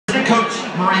Coach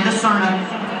Miranda Serna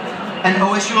and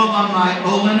OSU alumni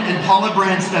Olin and Paula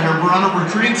Branstetter were on a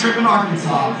recruiting trip in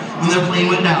Arkansas when their plane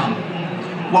went down.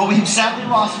 While we've sadly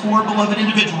lost 4 beloved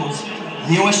individuals,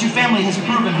 the OSU family has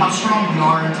proven how strong we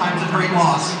are in times of great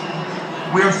loss.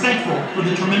 We are thankful for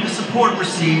the tremendous support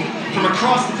received from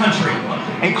across the country,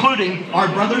 including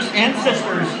our brothers and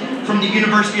sisters from the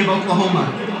University of Oklahoma,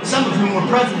 some of whom were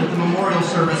present at the memorial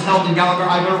service held in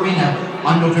Gallagher-Iba Arena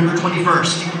on November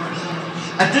 21st.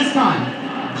 At this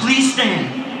time, please stand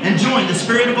and join the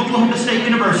spirit of Oklahoma State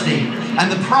University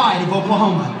and the pride of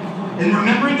Oklahoma in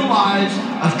remembering the lives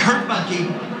of Kurt Budke,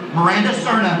 Miranda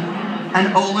Serna,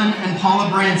 and Olin and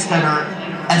Paula Branstetter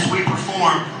as we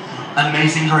perform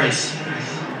Amazing Grace.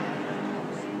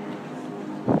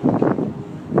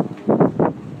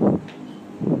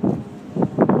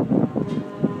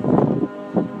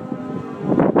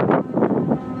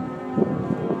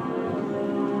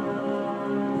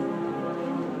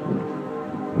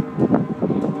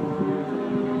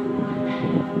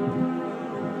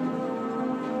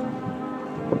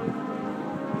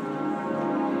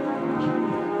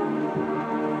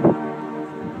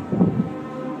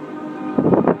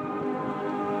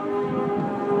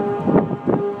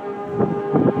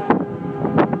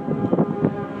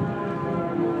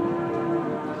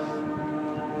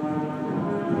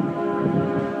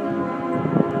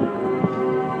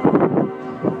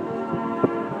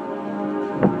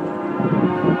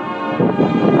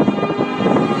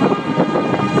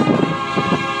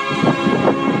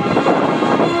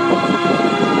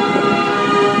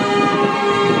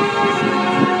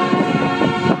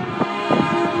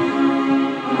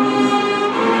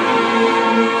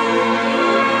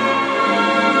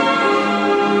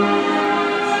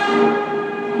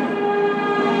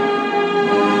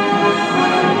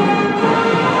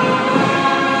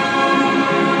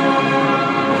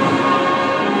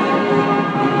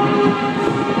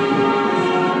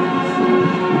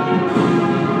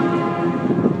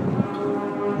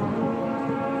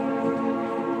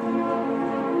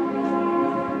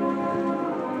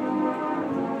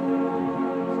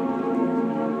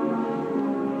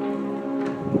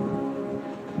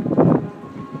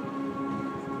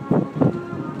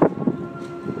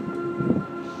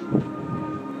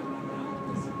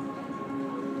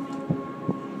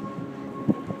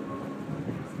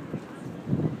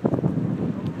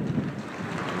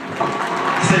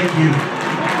 Thank you.